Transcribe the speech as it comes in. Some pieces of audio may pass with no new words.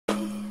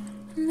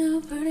Now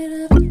burn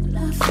it up,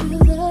 I feel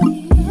the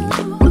heat.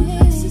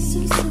 This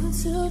is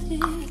so deep.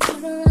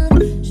 Turn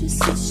around, she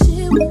says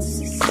she wants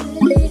to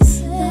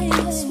say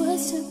that's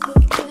what's in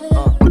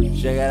the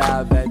Check it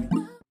out, baby.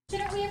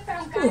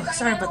 Ooh,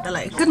 sorry about the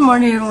light. Good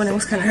morning, everyone. It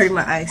was kind of hurting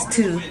my eyes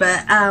too,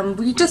 but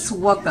we just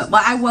woke up.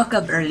 Well, I woke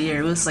up earlier.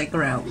 It was like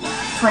around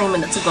 20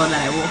 minutes ago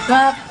that I woke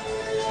up.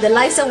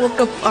 Delisa woke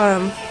up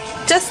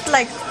just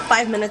like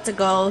 5 minutes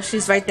ago.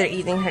 She's right there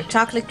eating her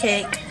chocolate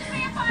cake.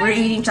 We're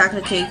eating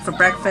chocolate cake for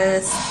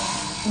breakfast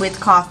with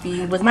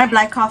coffee, with my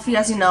black coffee.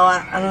 As you know,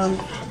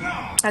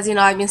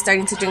 I've been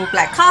starting to drink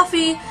black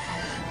coffee,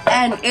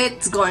 and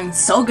it's going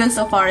so good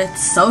so far.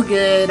 It's so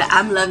good.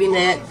 I'm loving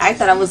it. I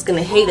thought I was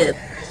gonna hate it.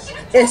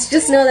 It's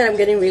just know that I'm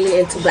getting really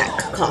into black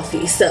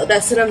coffee, so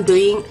that's what I'm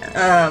doing.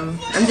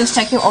 I'm just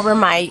checking over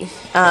my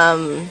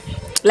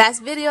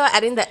last video,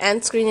 adding the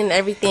end screen and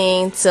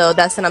everything, so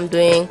that's what I'm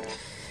doing.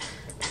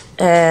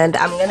 And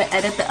I'm gonna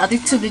edit the other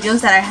 2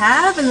 videos that I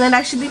have, and then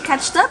I should be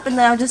catched up, and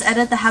then I'll just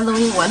edit the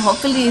Halloween one.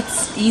 Hopefully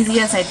it's easy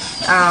as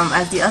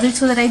as the other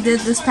 2 that I did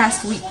this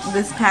past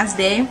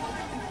day,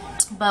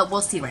 but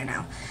we'll see right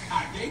now.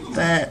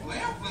 But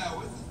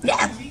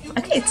yeah,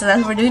 okay, so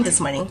that's what we're doing this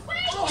morning.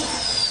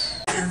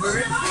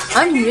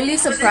 I'm really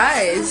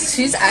surprised.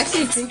 She's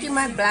actually drinking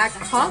my black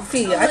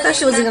coffee. I thought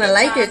she wasn't gonna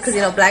like it because,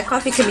 you know, black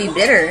coffee can be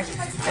bitter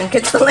and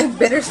kids don't like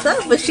bitter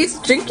stuff, but she's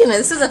drinking it.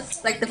 This is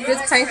like the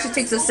 5th time she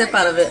takes a sip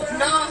out of it,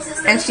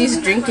 and she's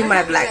drinking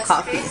my black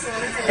coffee.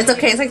 It's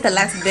okay. It's like the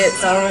last bit,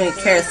 so I don't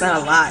really care. It's not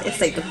a lot.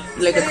 It's like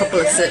a couple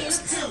of sips.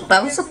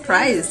 But I'm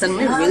surprised. I'm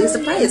really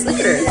surprised. Look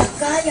at her.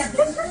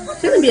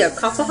 She's gonna be a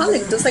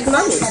coffeeholic just like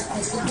mommy.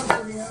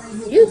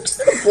 You just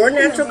a born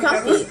natural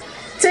coffee.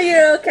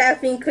 2-year-old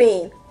caffeine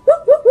queen. Woo,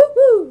 woo, woo,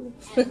 woo.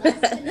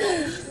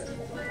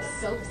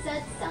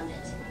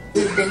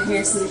 We've been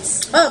here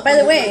since. Oh, by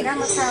the way,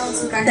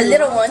 the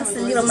little ones,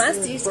 the little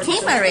monsters,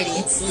 came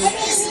already.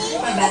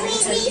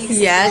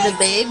 Yeah, the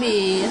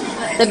baby.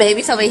 The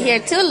baby's over here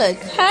too. Look.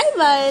 Hi,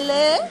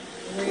 Violet.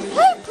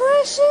 Hi,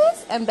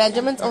 Precious. And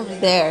Benjamin's over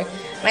there.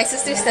 My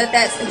sister said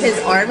that his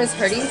arm is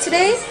hurting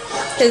today,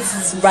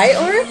 his right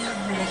arm.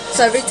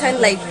 So every time,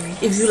 like,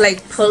 if you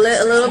like pull it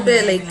a little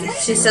bit, like,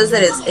 she says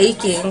that it's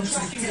aching.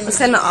 It's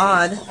kind of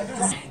odd.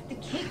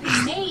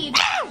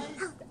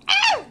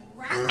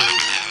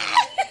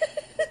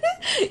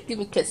 Give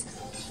me a kiss.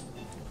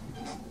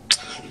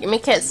 Give me a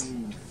kiss.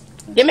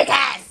 Give me a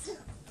kiss.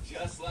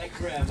 Just like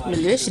grandma.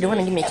 Malia, she don't want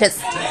to give me a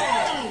kiss.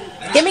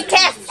 Give me a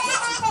kiss.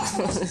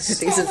 She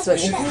thinks it's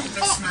funny.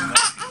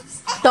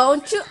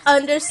 Don't you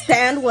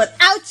understand what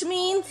ouch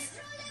means?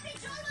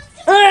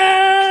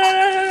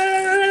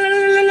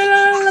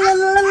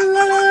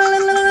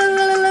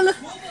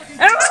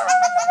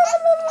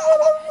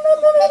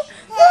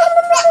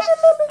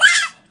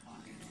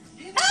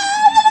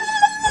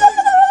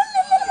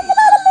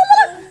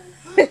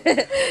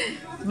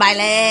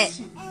 Violet!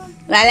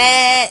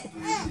 Violet!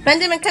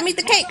 Benjamin, come eat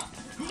the cake!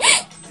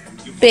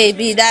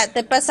 Baby, that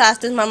te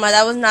pasaste, mama.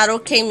 That was not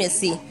okay,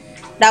 Missy.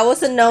 That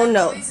was a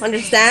no-no.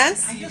 Understand?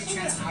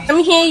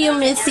 Come here, you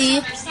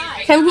Missy.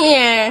 Come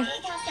here.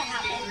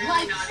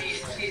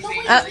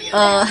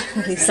 Uh-oh.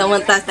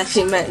 Someone thought that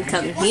she meant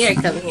come here,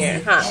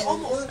 huh?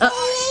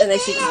 Oh, and then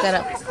she just got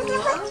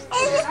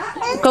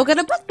up. Go get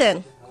a book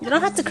then. You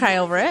don't have to cry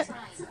over it.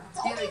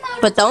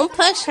 But don't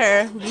push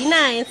her. Be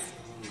nice.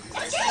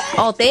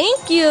 Oh,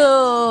 thank you.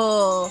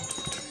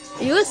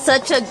 You were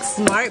such a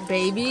smart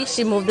baby.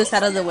 She moved this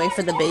out of the way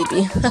for the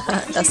baby.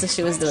 That's what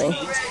she was doing.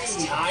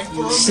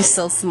 She's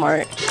so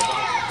smart.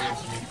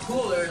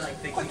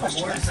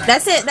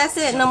 That's it. That's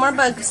it. No more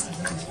bugs.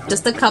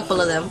 Just a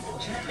couple of them.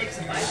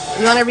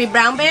 You want to read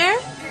Brown Bear?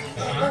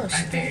 Oh,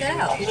 she figured it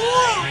out.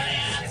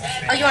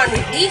 Oh, you want to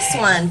read this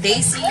one?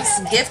 Daisy's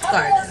Gift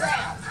Garden.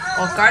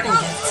 Or Garden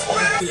Gift.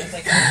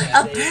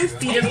 A bird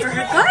feeder for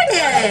her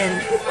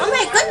garden. Oh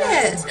my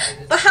goodness.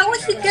 But how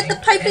would he get the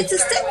pipe into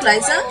stick,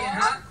 Liza?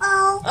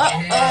 Uh-oh.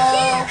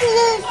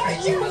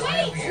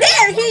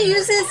 There, he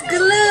uses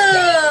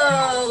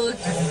glue.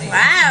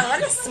 Wow,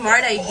 what a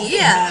smart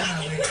idea.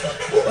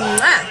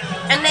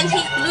 And then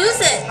he glues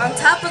it on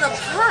top of the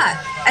pot.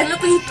 And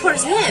look what he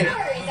pours in.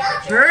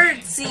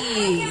 Bird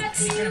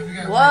seeds.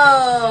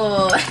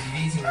 Whoa.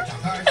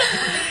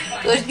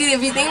 If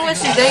you think what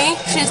she's doing,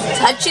 she's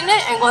touching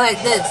it and go like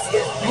this.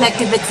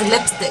 Like if it's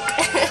lipstick.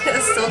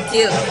 It's so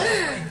cute.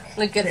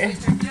 Look at her.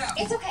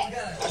 It's okay.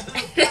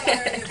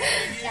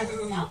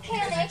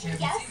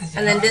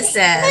 And then this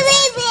says.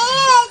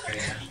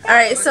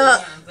 Alright, so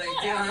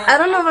I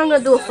don't know if I'm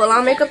gonna do a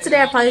full-on makeup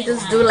today. I'll probably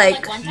just do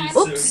like,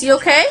 oops, you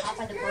okay?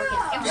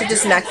 She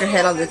just knocked her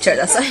head on the chair,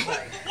 that's why.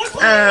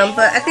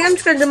 But I think I'm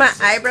just gonna do my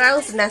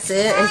eyebrows and that's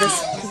it. And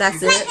just,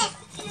 that's it.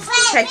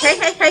 Hey, hey,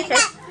 hey, hey, hey.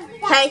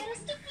 Hey.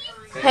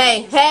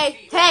 Hey,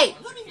 hey, hey.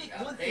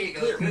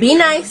 Be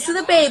nice to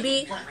the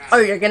baby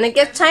or you're gonna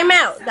get time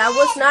out. That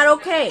was not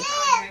okay.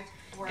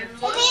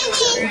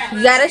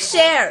 You gotta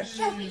share.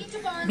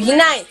 Be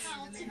nice.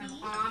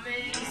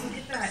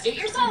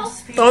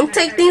 Don't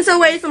take things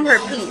away from her,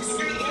 please.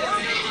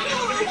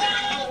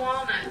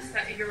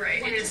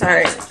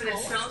 Sorry.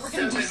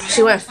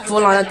 She went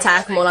full on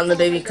attack mode on the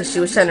baby because she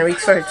was trying to reach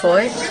for her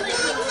toy.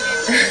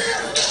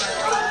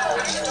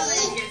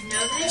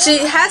 She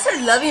has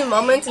her loving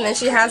moments and then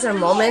she has her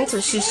moments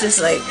where she's just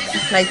like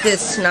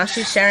this. Now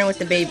she's sharing with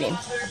the baby.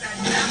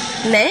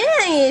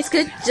 Nice,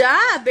 good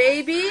job,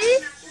 baby.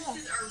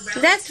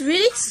 That's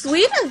really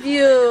sweet of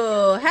you.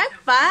 High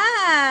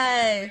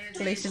five.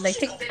 She's like,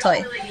 take the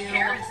toy.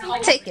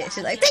 Take it.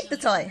 She's like, take the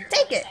toy.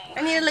 Take it.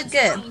 I need to look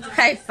good.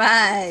 High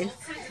five.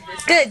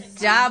 Good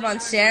job on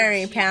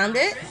sharing. Pound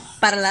it.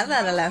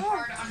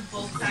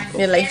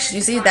 You're like,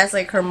 you see, that's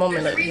like her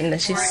moment. Like, you know,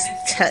 she's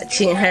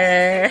touching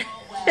her.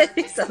 I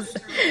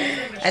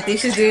think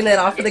she's doing it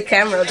off of the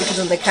camera because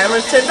when the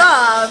camera turned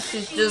off,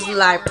 she's just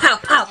like pow,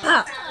 pow,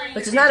 pow,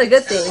 which is not a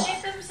good thing.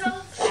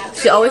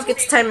 She always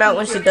gets time out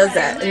when she does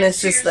that, and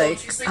it's just like,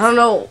 I don't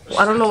know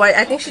why.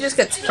 I think she just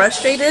gets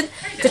frustrated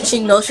because she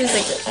knows she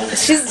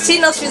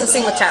knows she's a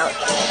single child,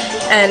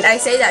 and I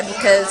say that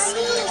because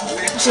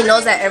she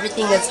knows that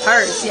everything is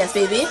hers. Yes,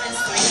 baby.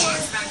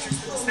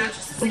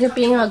 You're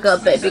being a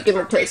good baby. Give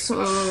me a kiss.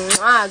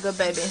 Good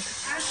baby.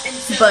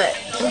 But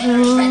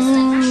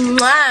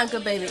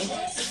good baby.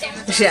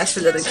 She asked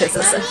for the little kiss.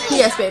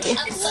 Yes, baby.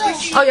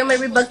 Oh, you want me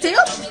to read book to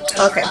you?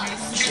 Okay.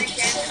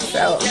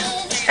 So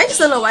I just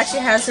don't know why she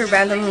has her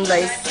random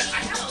like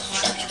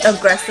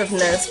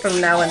aggressiveness from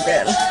now and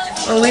then.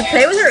 And we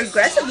play with her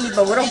aggressively,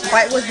 but we don't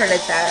fight with her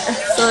like that.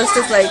 So it's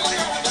just like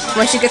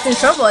when she gets in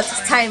trouble, it's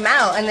just time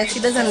out. And if she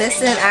doesn't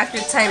listen after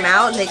time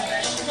out, like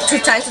 2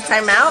 times to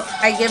time out,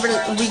 we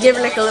give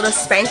her like a little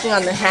spanking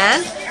on the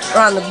hand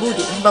or on the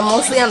booty, but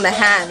mostly on the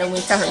hand, and we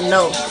tell her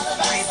no.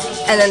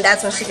 And then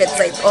that's when she gets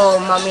like, oh,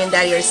 mommy and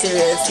daddy are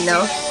serious, you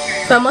know.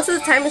 But most of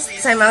the time it's the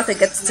time out that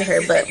gets to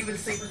her. But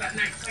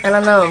I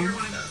don't know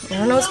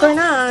what's going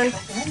on.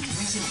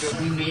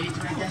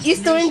 You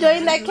still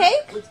enjoying that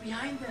cake?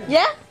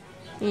 Yeah?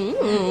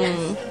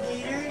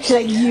 She's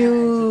like,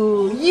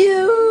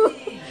 you.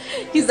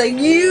 He's like,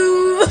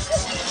 you.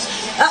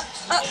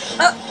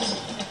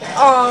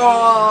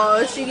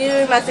 Oh, she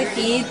gave me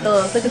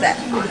masajitos. Look at that.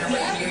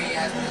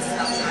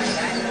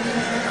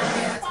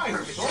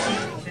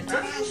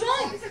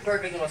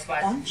 Perfect little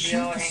spot to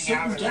chill, hang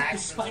out,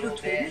 relax a little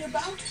bit.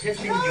 Just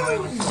enjoy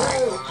what's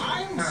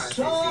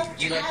going on.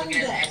 You like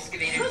looking at the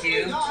excavator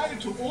too?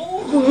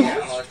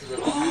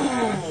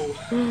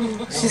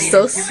 She's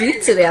so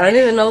sweet today. I don't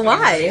even know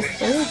why.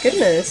 Oh my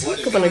goodness.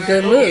 Woke up in a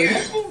good mood.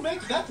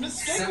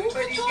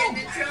 Somebody's getting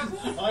in trouble.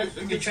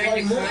 You're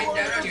trying to climb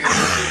down your...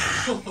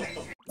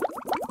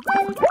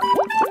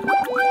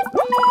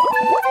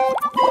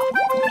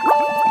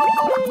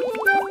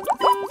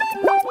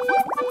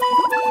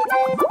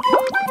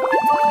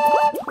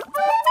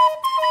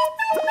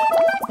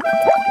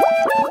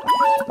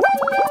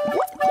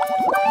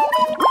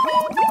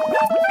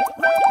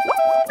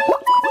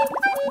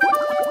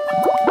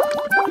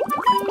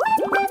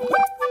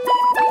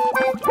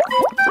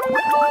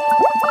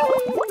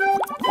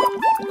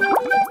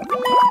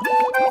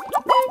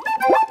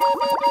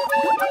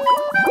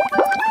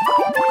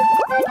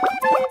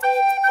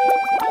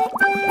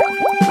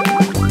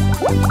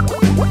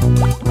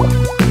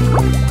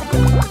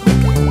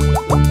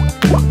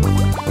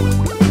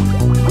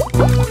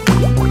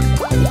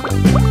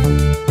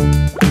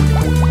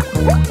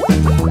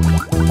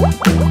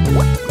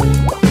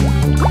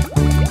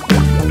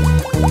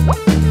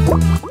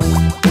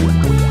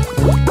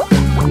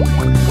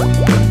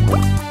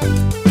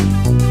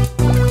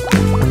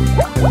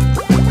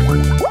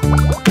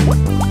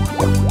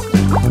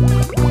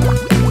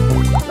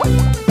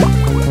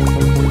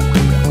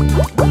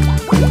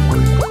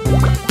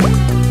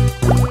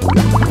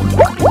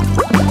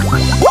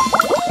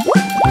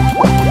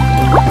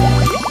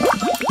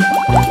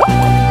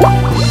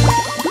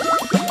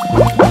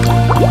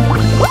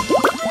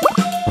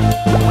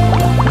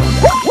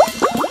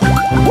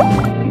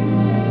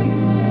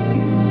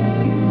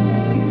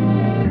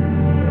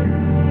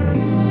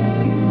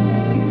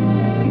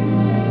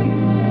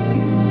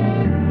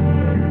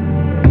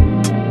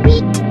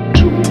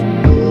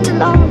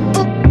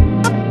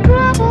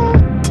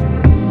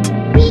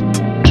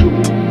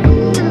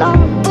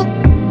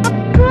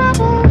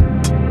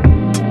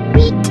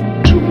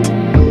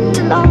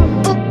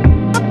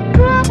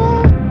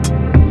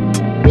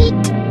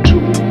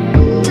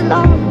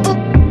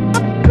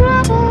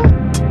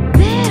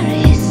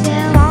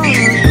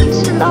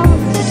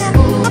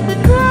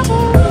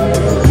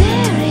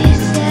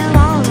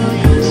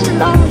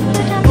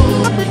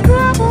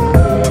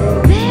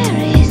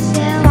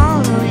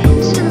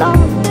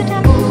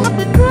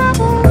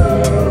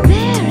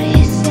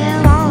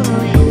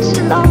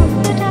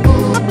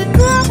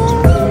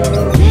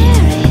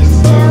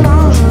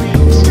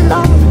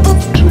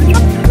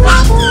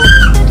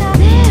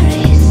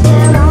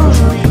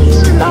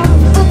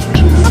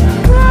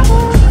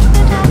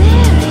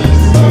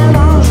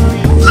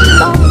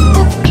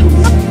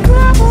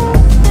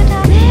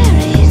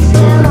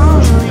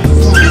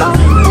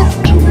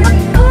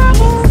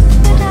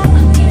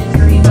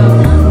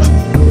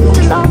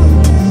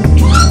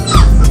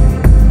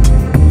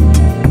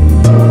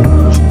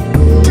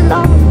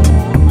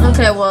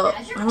 well,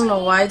 I don't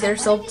know why they're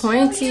so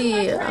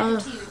pointy.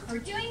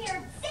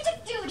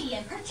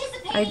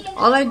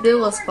 All I did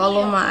was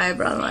follow my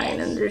eyebrow line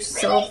and they're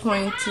so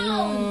pointy.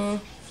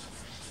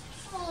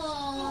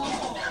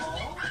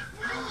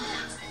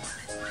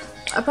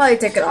 I'll probably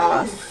take it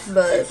off,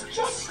 but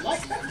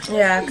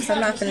yeah, because I'm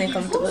not feeling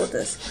comfortable with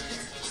this.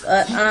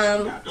 But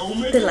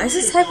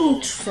Delicia's having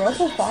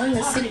trouble falling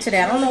asleep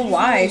today. I don't know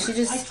why. She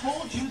just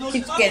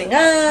keeps getting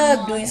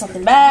up, doing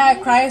something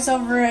bad, cries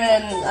over it,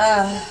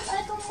 and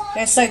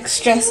it's like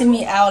stressing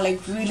me out, like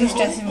really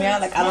stressing me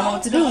out. Like I don't know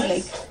what to do.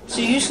 Like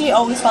she usually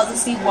always falls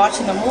asleep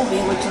watching a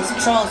movie, which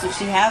is Trolls, which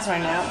she has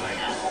right now.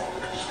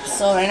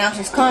 So right now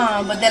she's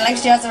calm, but then like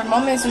she has her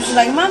moments where she's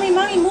like, mommy,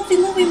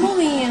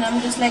 movie, and I'm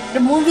just like, the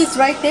movie's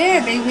right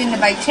there, baby, and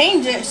if I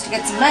change it, she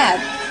gets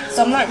mad.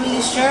 So I'm not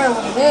really sure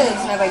what it is,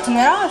 and if I turn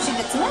it off, she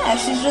gets mad.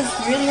 She's just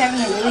really having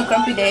a really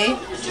grumpy day,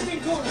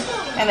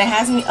 and it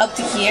has me up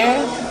to here,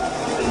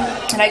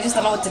 and I just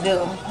don't know what to do.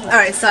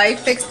 Alright, so I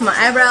fixed my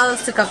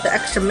eyebrows, took off the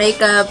extra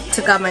makeup,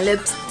 took out my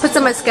lips, put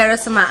some mascara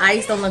so my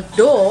eyes don't look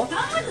dull.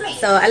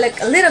 So I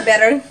look a little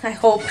better, I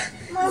hope.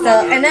 So,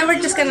 and then we're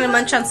just gonna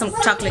munch on some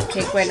chocolate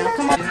cake right now.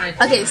 Come on.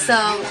 Okay, so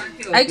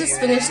I just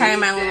finished having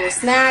my own little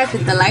snack.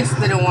 The life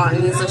didn't want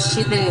any, so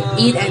she didn't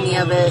eat any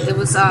of it. It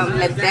was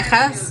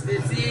lentejas.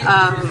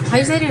 How do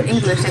you say it in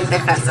English?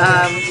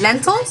 Lentejas.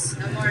 Lentils?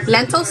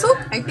 Lentil soup?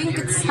 I think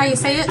it's how you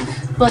say it.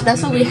 But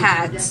that's what we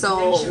had.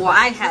 So, well,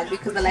 I had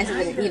because the life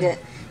didn't eat it.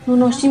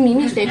 No, she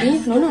mimics, baby.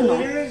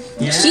 No.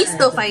 She's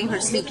still fighting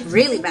her sleep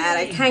really bad.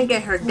 I can't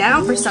get her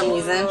down for some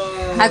reason.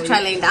 I've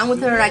tried laying down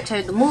with her. I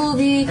tried the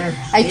movie.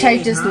 I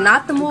tried just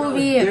not the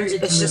movie.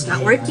 It's just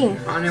not working.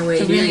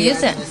 It really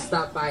isn't.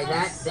 Stop by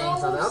that thing.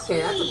 So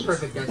okay, that's a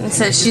perfect destination. It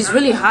says she's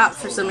really hot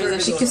for some reason.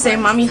 She keeps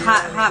saying, "Mommy,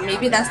 hot."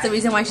 Maybe that's the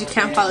reason why she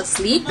can't fall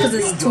asleep because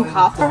it's too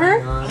hot for her.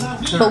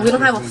 But we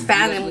don't have a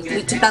fan, and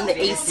we took down the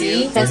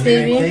AC. Yes,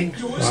 baby.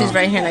 She's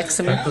right here next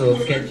to me.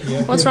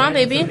 What's wrong,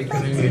 baby?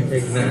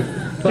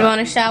 You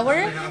want a shower?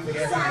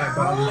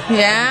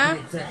 Yeah?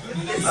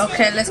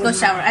 Okay, let's go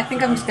shower. I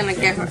think I'm just gonna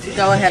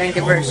go ahead and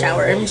give her a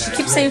shower. I mean, she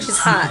keeps saying she's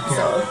hot,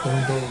 so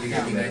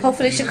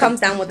hopefully she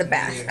comes down with a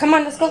bath. Come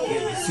on, let's go.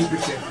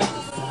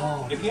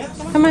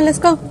 Come on, let's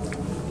go.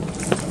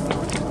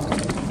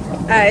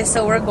 Alright,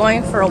 so we're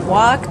going for a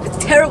walk.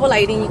 It's terrible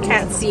lighting, you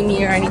can't see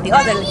me or anything.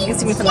 Oh, you can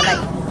see me from the light.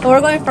 But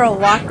we're going for a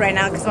walk right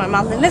now because my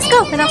mom's like, let's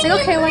go. And I was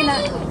like, okay, why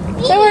not?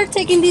 So we're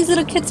taking these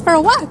little kids for a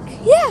walk.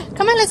 Yeah,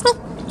 come on, let's go.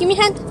 Give me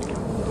a hand.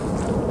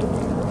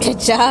 Good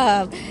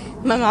job.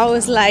 My mom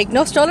was like,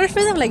 no strollers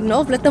for them? Like,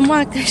 no, let them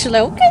walk. She's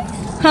like, okay.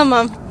 Huh,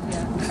 Mom?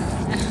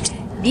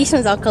 These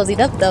ones all cozied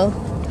up, though.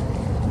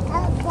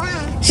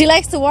 She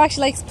likes to walk.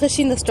 She likes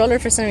pushing the stroller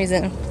for some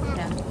reason.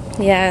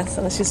 Yeah,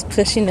 so she's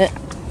pushing it.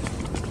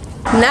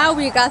 Now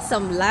we got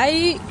some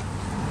light.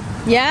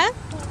 Yeah?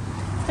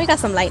 We got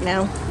some light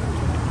now.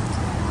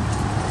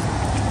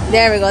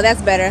 There we go.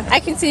 That's better. I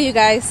can see you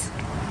guys.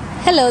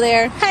 Hello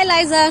there. Hi,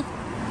 Liza.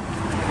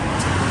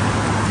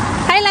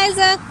 Hi,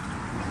 Liza.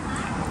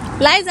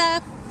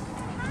 Liza.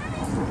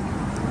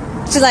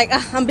 She's like,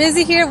 I'm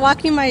busy here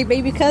walking my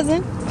baby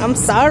cousin. I'm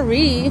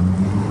sorry.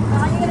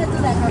 How are you gonna do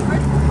that,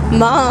 Herbert?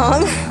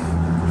 Mom.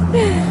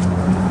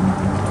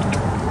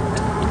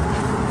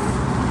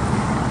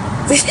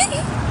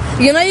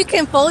 You know you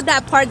can fold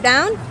that part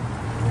down?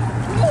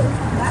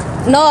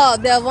 No,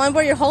 the one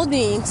where you're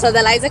holding, so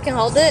that Liza can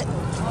hold it.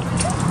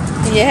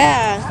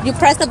 Yeah. You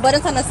press the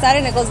buttons on the side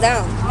and it goes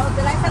down. Oh,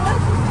 did I set that?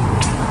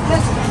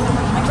 Good.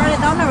 I brought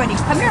it down already.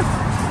 Come here.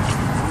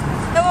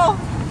 Come on.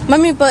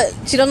 Mommy, but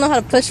she don't know how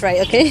to push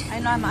right, okay? I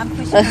know, I'm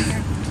pushing from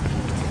here.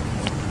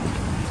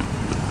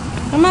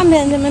 Come on,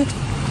 Benjamin.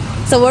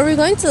 So where are we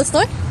going? To the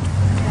store?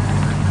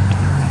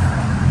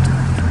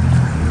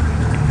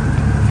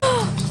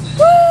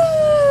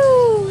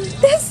 Woo!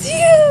 That's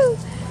you!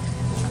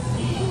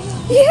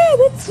 Yeah,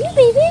 that's you,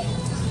 baby.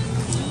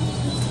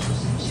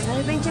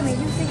 Hey, Benjamin,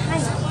 you say hi.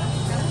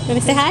 You want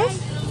to say hi?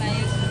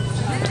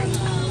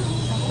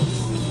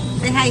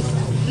 Say hi.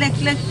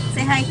 Look,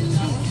 say hi.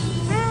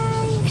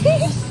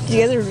 You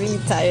guys are really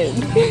tired.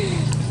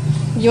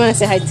 You want to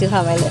say hi to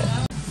how I look?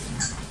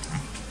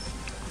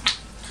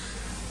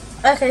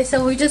 Okay,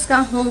 so we just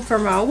got home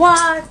from our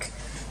walk,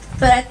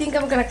 but I think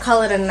I'm gonna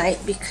call it a night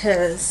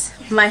because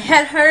my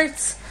head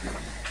hurts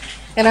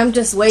and I'm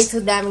just way too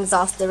damn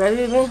exhausted, right,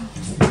 baby?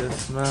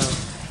 Yes, ma'am.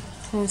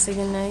 Can you say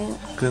good night?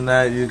 Good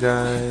night, you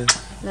guys.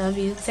 Love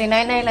you. Say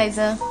night night,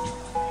 Liza.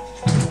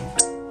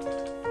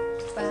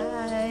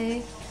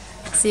 Bye.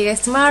 See you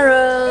guys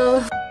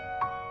tomorrow.